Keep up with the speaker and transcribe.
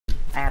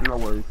my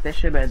words. That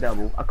should have been a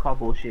double. I call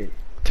bullshit.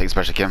 Take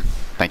special, Kim.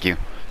 Thank you.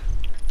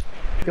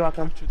 You're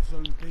welcome.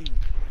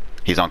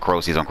 He's on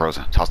crows. He's on crows.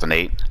 Tossed an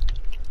 8.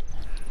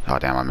 Oh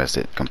damn! I missed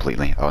it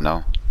completely. Oh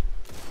no.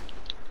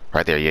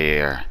 Right there.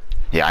 Yeah.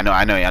 Yeah, I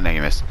know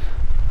you missed.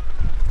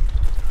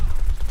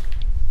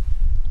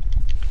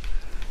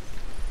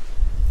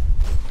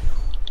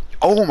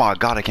 Oh my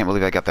god! I can't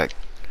believe I got that.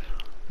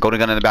 Golden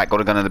gun in the back.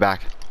 Golden gun in the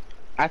back.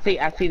 I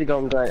see the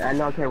golden gun. I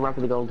know I can't run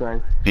for the golden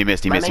gun. He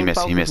missed. He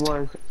missed.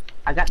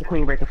 I got the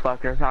queen breaker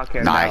fucker. That's all I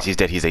care about. Nice. He's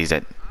dead. He's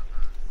dead.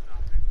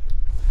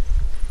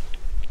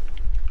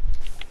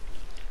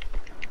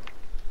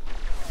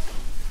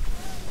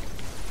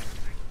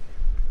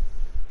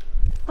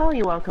 Oh,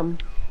 you're welcome.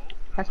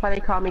 That's why they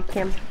call me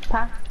Kim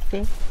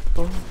Possible.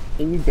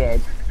 And you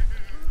dead.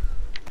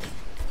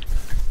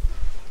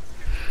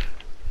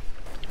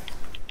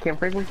 Kim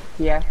Prison?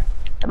 Yeah.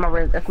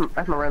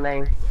 That's my real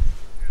name.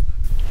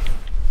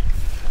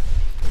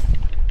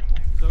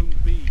 Zone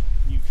B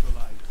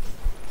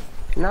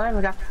neutralized. No, I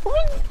haven't got.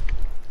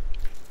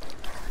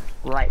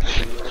 Right.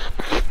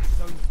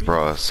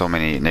 Bro, so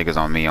many niggas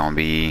on me on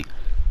B.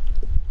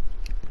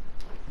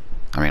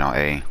 I mean on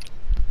A.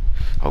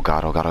 Oh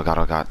god. Zone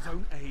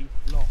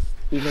A lost.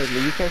 You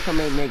said so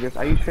many niggas.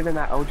 Are you sure they're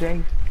not OJ?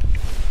 Enemy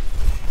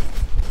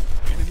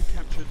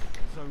captured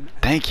zone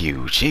A. Thank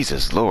you,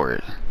 Jesus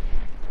Lord.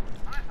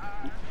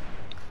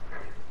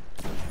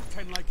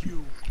 10 like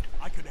you,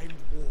 I could end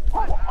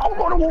war. Oh,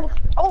 Lord of Wolf!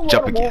 Oh, Lord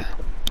Jump of again.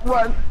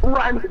 Wolf!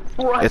 Run!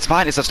 It's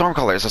fine. It's a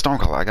Stormcaller. It's a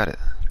Stormcaller. I got it.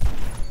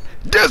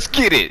 Just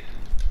get it.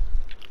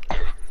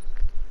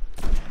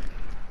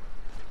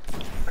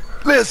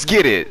 Let's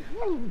get it.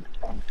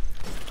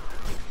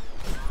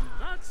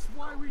 That's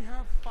why we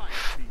have fire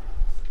fields.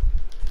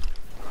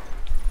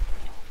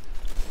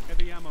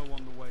 Heavy ammo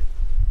on the way.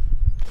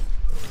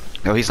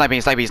 No, he's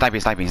sniping.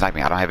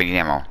 I don't have any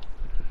ammo.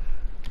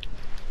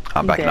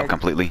 I'm backing up dead.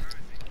 completely.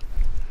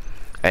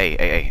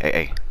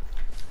 Hey.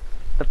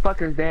 The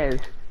fucker's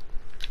dead.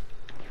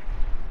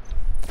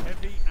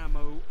 Heavy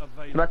ammo It's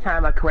available. about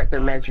time I correct the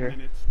 5 measure.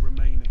 minutes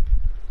remaining.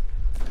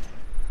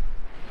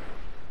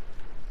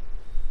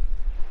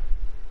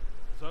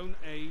 Zone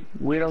A.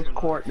 Widow's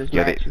Court. This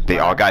Yeah, match is they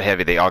all mine. got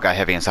heavy. They all got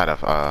heavy inside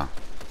of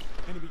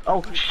Enemy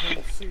Oh, captured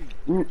shit.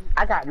 Zone C.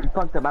 I got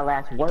fucked up my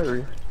last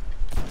word.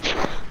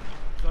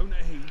 Zone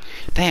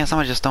A. Damn,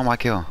 somebody just stole my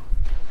kill.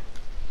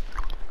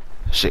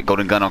 Shit,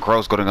 golden gun on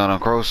crows.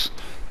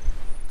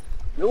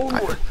 Ooh.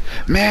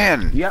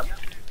 Man, Yep.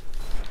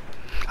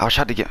 I was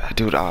trying to get,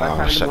 dude. I time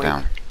was to shut blink.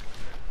 down.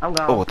 I'm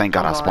gone. Oh, thank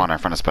God I'm I gone. spawned in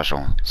front of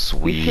special.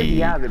 We should be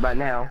Sweet. out of it by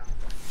now.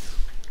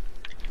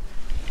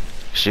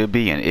 Should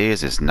be and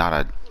is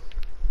not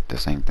the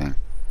same thing.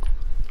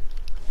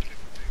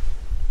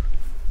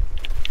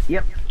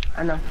 Yep.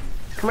 I know.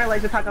 Come here,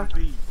 Laser Taco.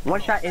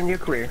 One shot in your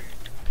career.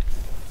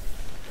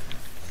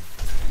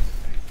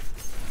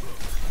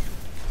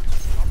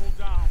 Double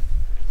down.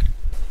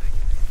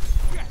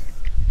 Yes.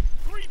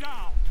 3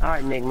 down. All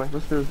right, Enigma.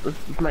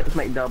 Let's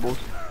make doubles.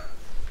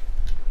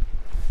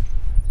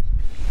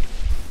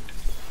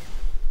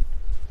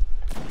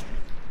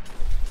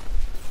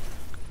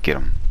 Get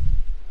him.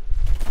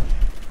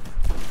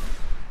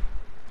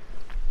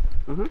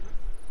 Mhm.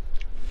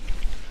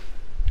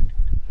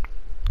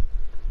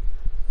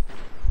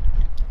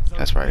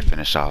 That's right.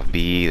 Finish off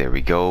B. There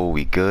we go.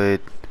 We good.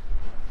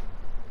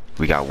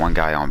 We got one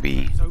guy on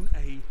B. Zone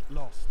A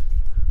lost.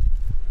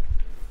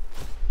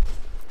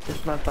 This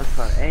motherfucker's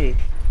on A.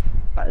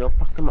 About to go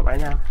fuck him up right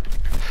now.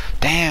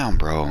 Damn,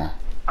 bro.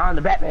 On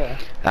the Batman.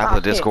 Apple Oh,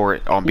 of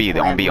Discord on B. He's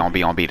On B. landing. On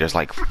B. On B. There's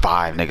like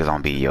 5 niggas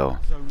on B, yo.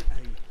 Zone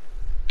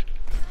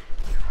A.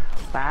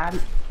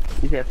 5.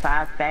 You said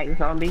 5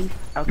 facts on B?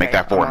 Okay. Make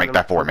that 4. I'm Make on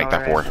that the- 4. I'm Make on that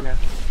the 4. right now.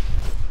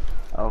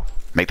 Oh.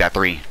 Make that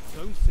 3.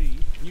 Zone C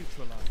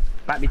neutralized.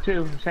 Might be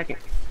 2. Second.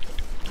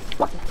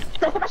 What?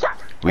 That's my shot.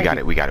 We got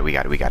it. We got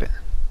it.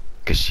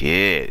 Good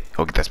shit.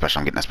 Oh, get that special.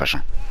 I'm getting that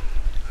special.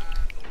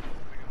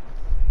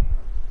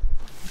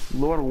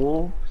 Lord of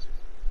Wolves.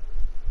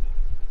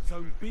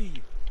 Zone B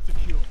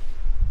secure.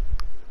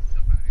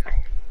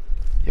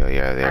 Yo,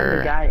 yeah, I'm the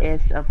there.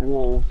 goddess of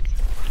wolves.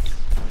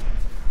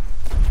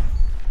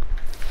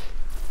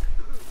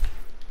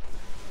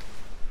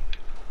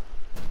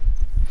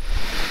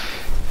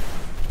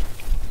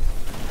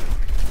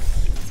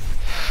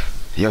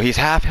 Yo, he's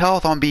half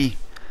health on B.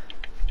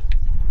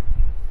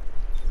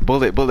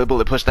 Bullet.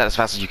 Push that as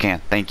fast as you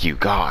can. Thank you,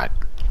 God.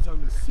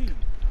 Zone C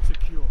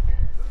secure.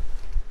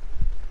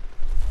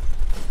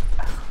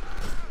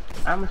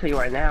 I'm gonna tell you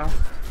right now.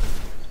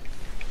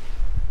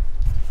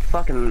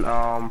 Fucking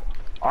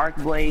Arc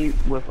Blade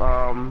with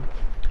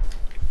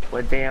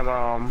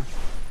damn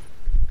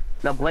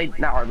no Blade,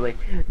 not Arc Blade,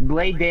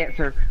 Blade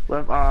Dancer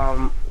with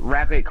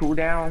rapid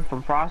cooldown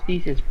from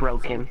Frosties is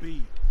broken.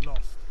 B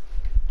lost.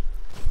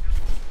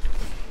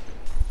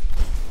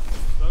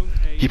 Zone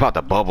A He bought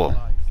the bubble.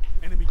 neutralized.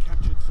 Enemy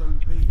captured zone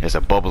B. There's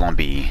a bubble on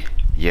B.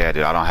 Yeah,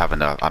 dude, I don't have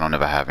enough. I don't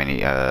ever have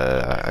any.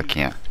 I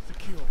can't.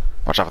 Secure.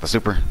 Watch out for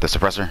the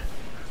suppressor.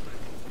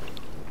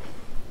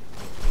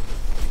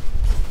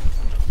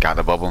 Got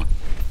the bubble.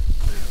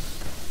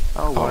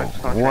 Oh, Oh,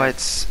 what? Okay.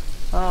 what?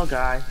 Oh,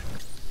 God.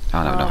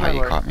 I don't know Oh, how my you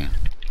lord. caught me.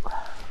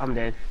 I'm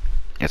dead.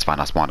 It's fine.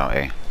 I spawned on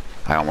A.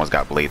 I almost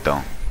got Blade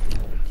though.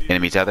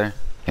 Enemy tether.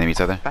 Enemy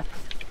tether.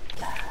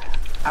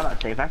 I'm about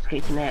to say, if I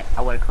escaped from that,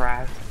 I would've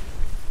cried.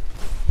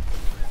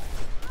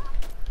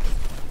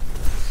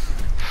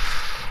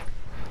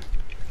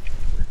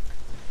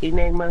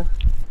 Enigma,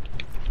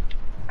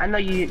 I know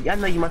you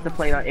must have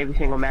played on every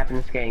single map in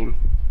this game.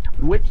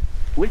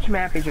 Which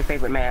map is your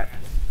favorite map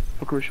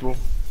for Crucible?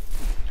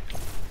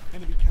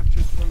 Enemy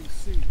captured Zone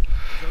C.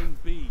 Zone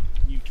B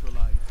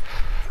neutralized.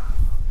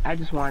 I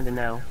just wanted to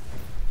know.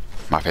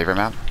 My favorite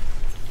map.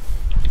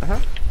 Uh-huh.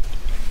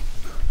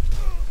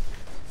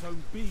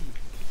 Zone B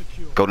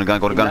secure. Golden gun.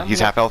 Golden gun. He's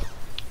half health.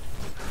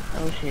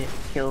 Oh shit,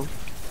 kill.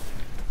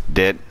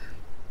 Dead.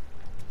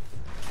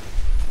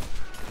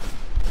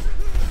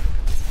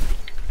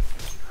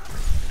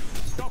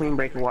 The Queen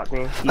Breaker walked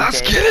in. He's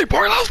Let's dead. get it,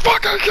 boy. Let's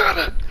fucking get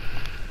it.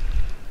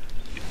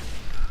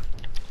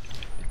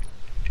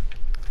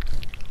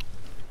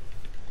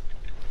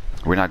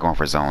 We're not going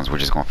for zones. We're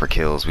just going for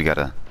kills. We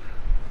gotta.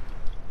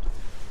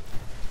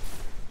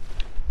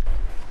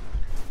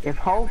 If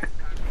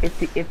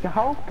the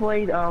Hulk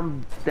played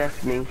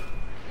Destiny,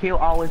 he'll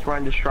always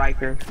run the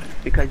striker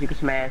because you can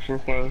smash in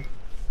this game.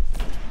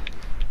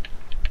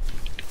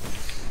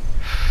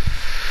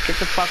 Get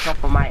the fuck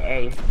off of my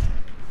A.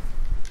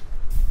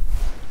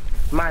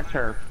 My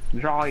turf.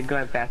 Draw your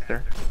gun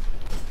faster.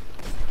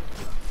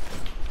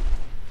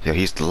 Yo,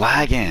 he's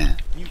lagging.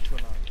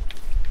 Neutralized.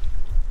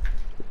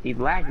 He's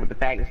lagging with the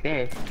fact it's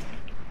dead.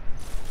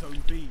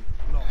 Zone B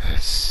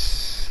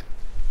lost.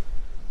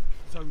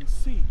 Zone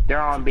C.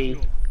 They're on B.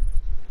 secure.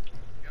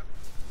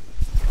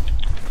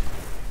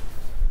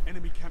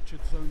 Enemy captured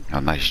Zone B. Oh,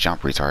 nice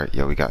jump, retard.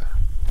 Yo, we got.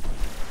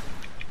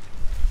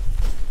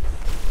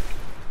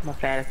 My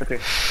fattest up here.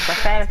 My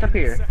fattest up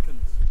here.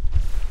 Seconds.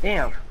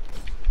 Damn.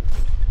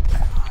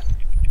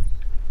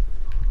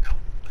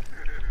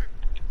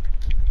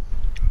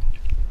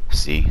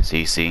 C.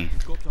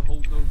 You've got to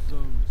hold those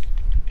zones.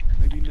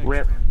 Maybe next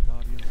Rip. time,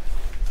 Guardian.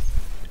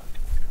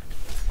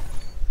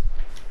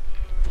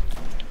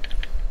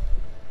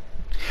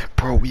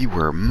 Bro, we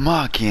were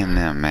mucking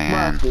them,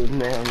 man. Busted,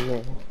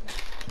 man.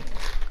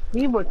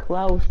 We were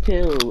close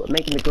to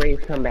making the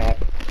Graves come back.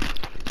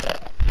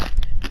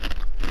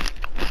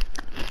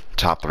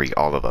 Top 3,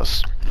 all of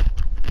us.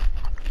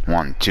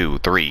 1, 2,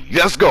 3.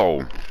 Let's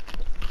go.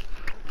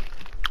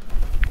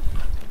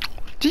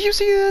 Do you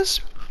see this?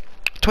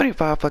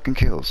 25 fucking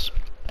kills.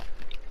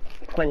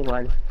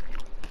 21.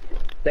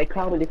 They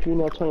call me the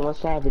female 21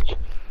 Savage.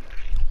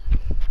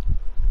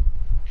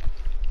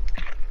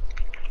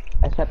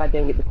 Except I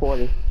didn't get the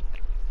 40.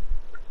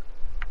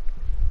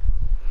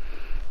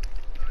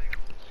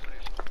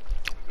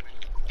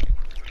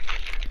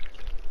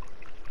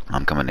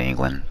 I'm coming to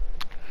England.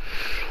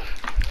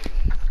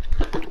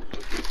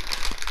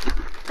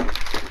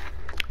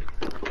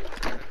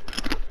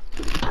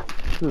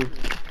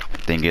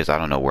 Thing is, I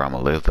don't know where I'm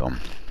gonna live though.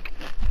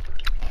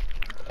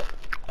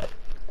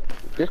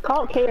 Just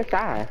call it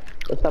KSI.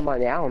 Or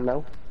somebody, I don't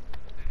know.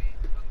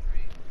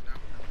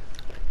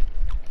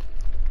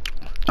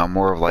 I'm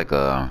more of like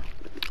a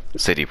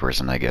city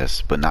person, I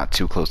guess, but not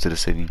too close to the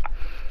city.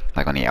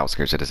 Like on the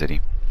outskirts of the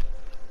city.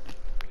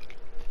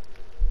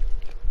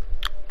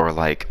 Or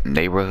like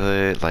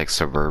neighborhood, like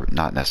suburb,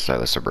 not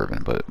necessarily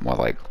suburban, but more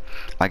like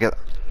a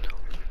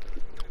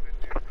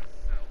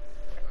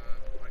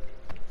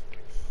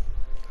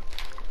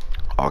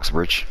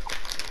Oxbridge.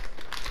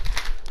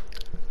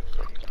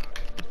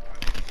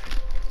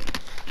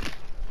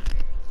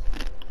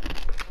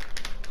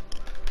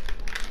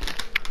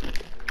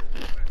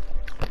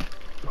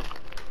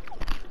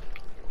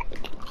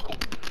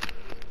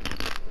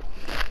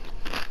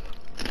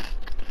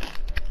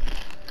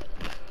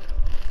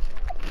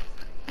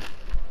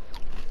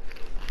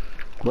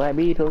 Black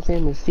Beatles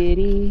in the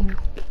city.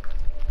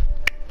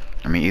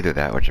 I mean, either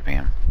that or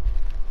Japan.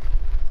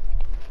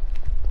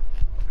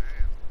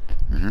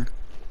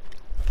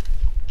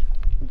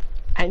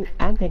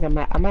 I think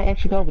I might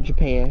actually go with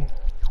Japan.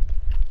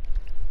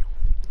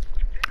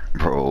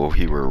 Bro,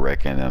 we were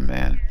wrecking them,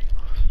 man.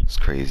 It's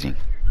crazy.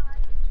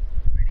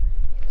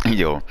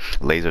 Yo,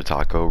 Laser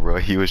Taco, bro,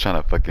 he was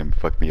trying to fucking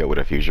fuck me up with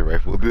a fusion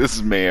rifle.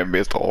 This man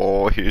missed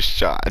all his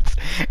shots,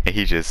 and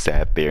he just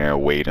sat there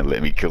and waited and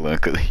let me kill him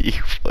because he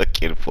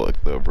fucking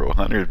fucked up, bro.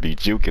 Hunters be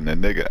juking the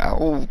nigga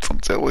out, I'm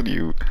telling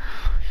you.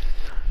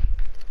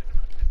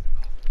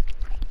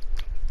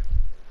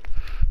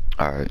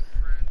 Alright.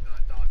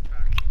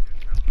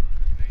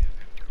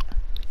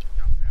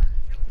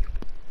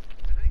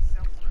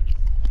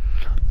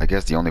 I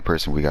guess the only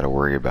person we gotta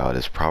worry about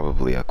is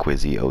probably a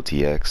Quizzy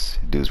OTX.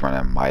 Dude's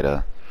running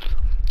Mida,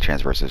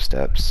 transversive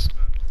steps.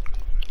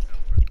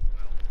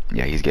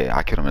 Yeah, he's getting.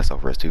 I killed him in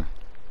self-res too.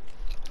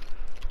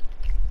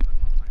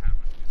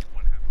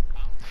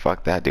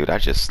 Fuck that dude, I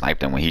just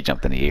sniped him when he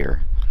jumped in the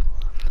air.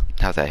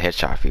 How's that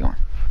headshot feeling?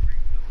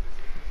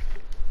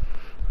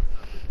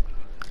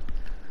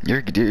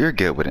 You're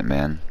good with it,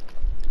 man.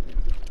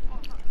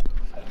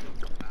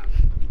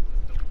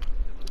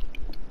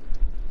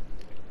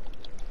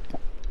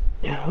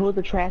 Who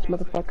the trash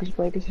motherfuckers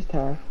play this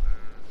time?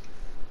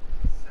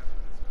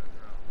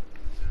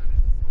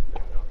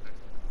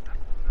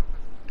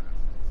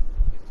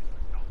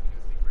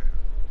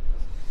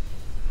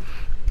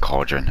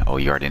 Cauldron. Oh,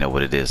 you already know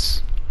what it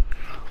is.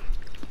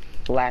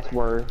 Last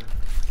word.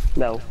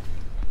 No.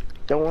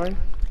 Thorn,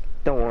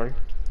 thorn,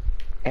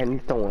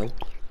 and thorn.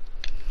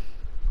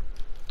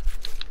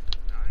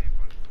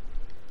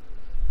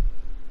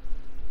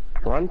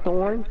 Run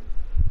thorn.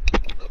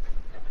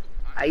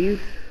 I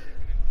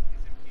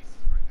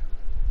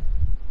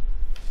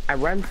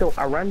run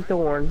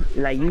thorn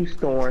and I use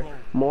thorn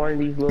more than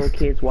these little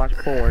kids watch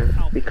porn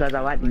because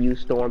I like to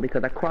use thorn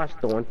because I cross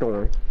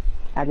thorn.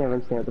 I never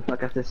understand what the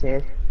fuck I just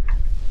said.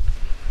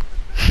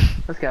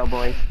 Let's go,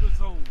 boys. The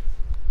zone.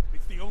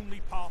 It's the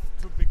only path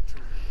to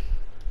victory.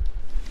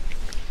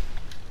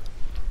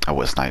 I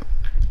would snipe,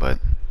 but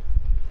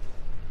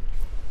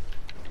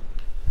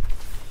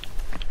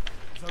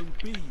Zone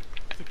B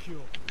secure.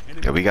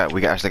 yeah, we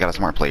actually got a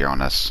smart player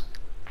on us.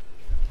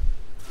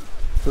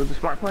 Who's the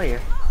smart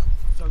player?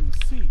 Zone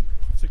C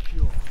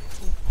secure.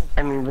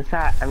 I mean, I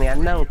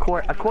know, of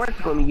course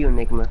it's gonna be you,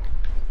 Enigma.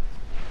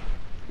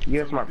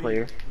 You're a smart B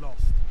player.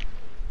 Lost.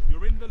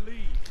 You're in the lead.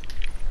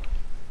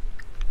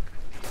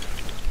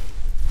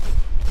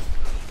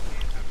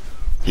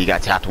 He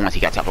got tapped once.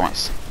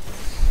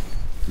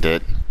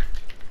 Dead.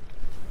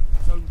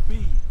 Zone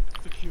B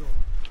secure.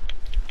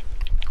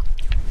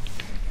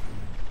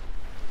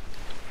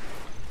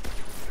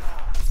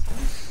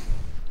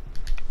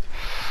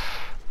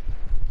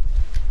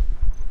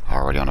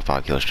 Already on a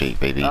 5-kill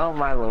streak, baby. Oh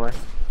my lord.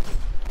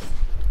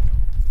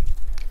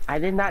 I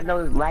did not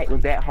know this light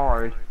was that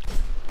hard.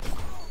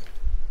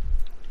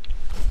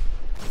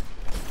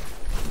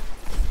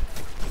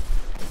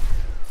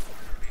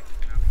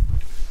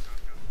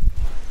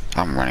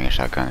 I'm running a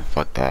shotgun.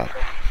 Fuck that.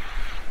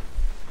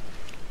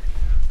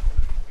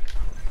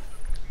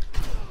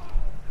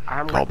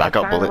 Oh, back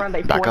up,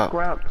 bullet. Back up.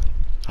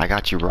 I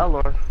got you, Oh bro.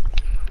 lord.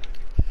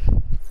 You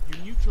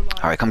neutralize.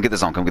 Alright, come get the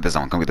zone. Come get the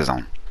zone.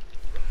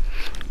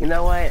 You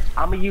know what?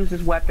 I'm gonna use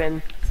this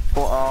weapon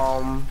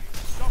for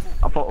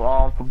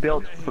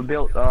built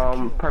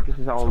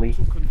purposes only.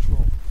 Total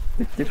control.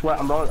 This what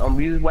I'm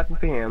gonna use this weapon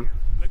for him.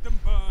 Let them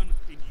burn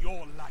in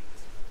your light.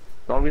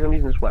 The only reason I'm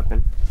using this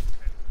weapon.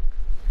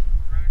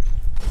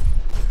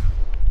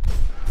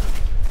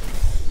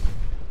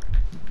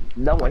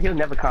 No one, he'll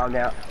never calm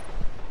down.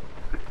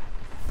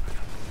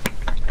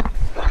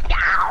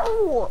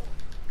 Ow!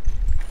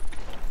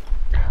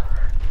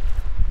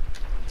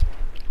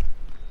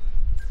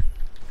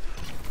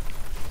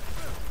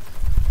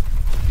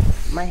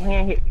 My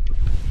hand hit.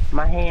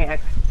 My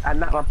hand. I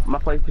knocked my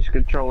PlayStation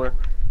controller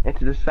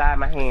into the side of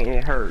my hand and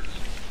it hurts.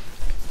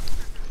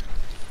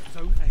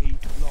 Zone A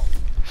locked.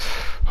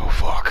 Oh,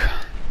 fuck.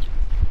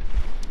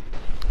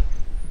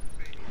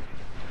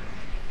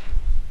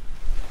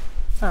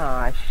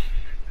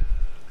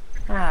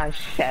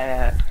 Shut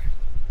up.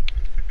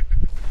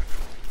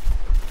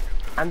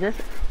 I'm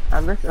just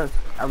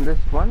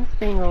one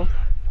single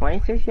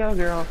 26-year-old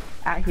girl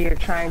out here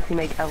trying to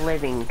make a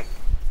living.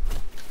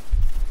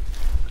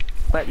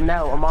 But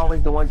no, I'm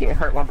always the one getting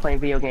hurt when I'm playing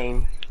video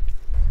games.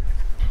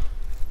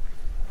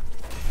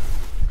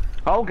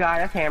 Oh god,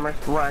 that's hammers.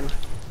 Run.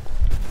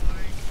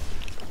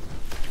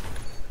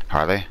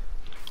 Are they?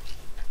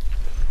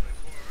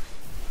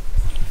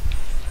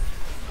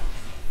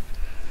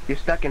 You're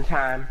stuck in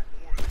time.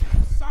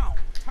 Sound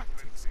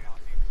tactics.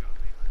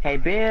 Hey,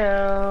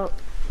 Bill.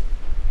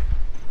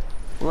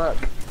 Look.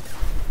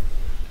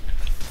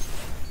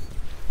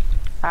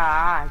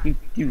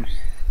 You.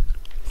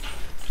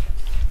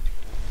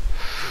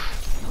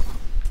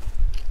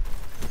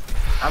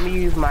 I'm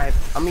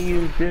gonna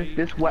use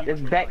this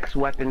Vex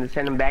weapon to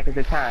send him back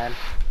into time.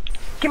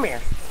 Come here.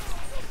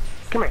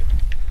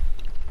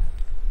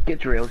 Get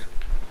drilled.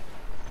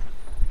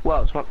 Who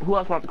else wants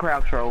the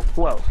crowd troll?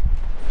 Who else?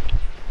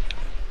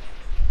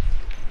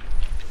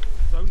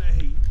 Zone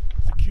A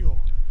secure.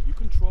 You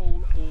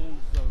control all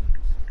zones.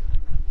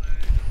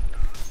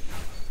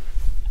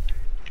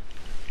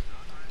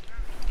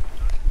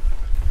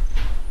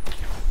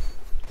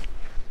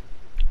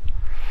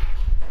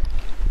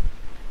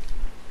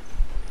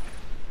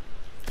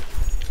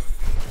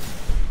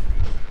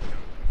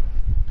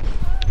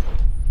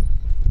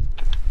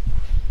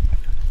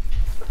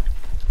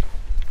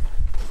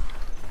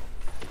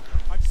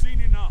 I've seen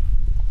enough.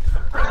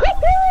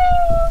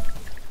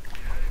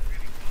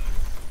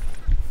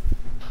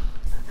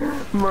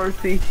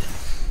 Mercy.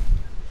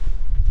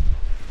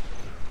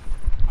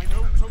 I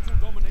know total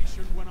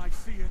domination when I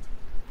see it.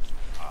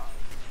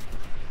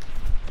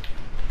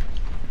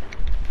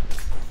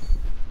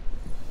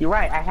 You're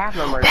right, I have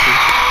no mercy.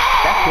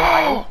 That's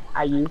why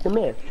I use the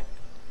myth.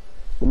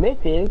 The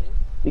myth is,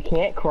 you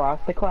can't cross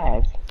the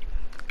class.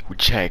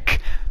 Check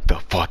the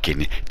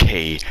fucking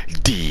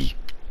KD.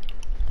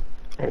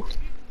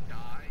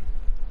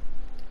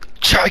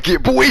 Check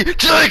it, boy!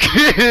 Check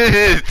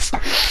it!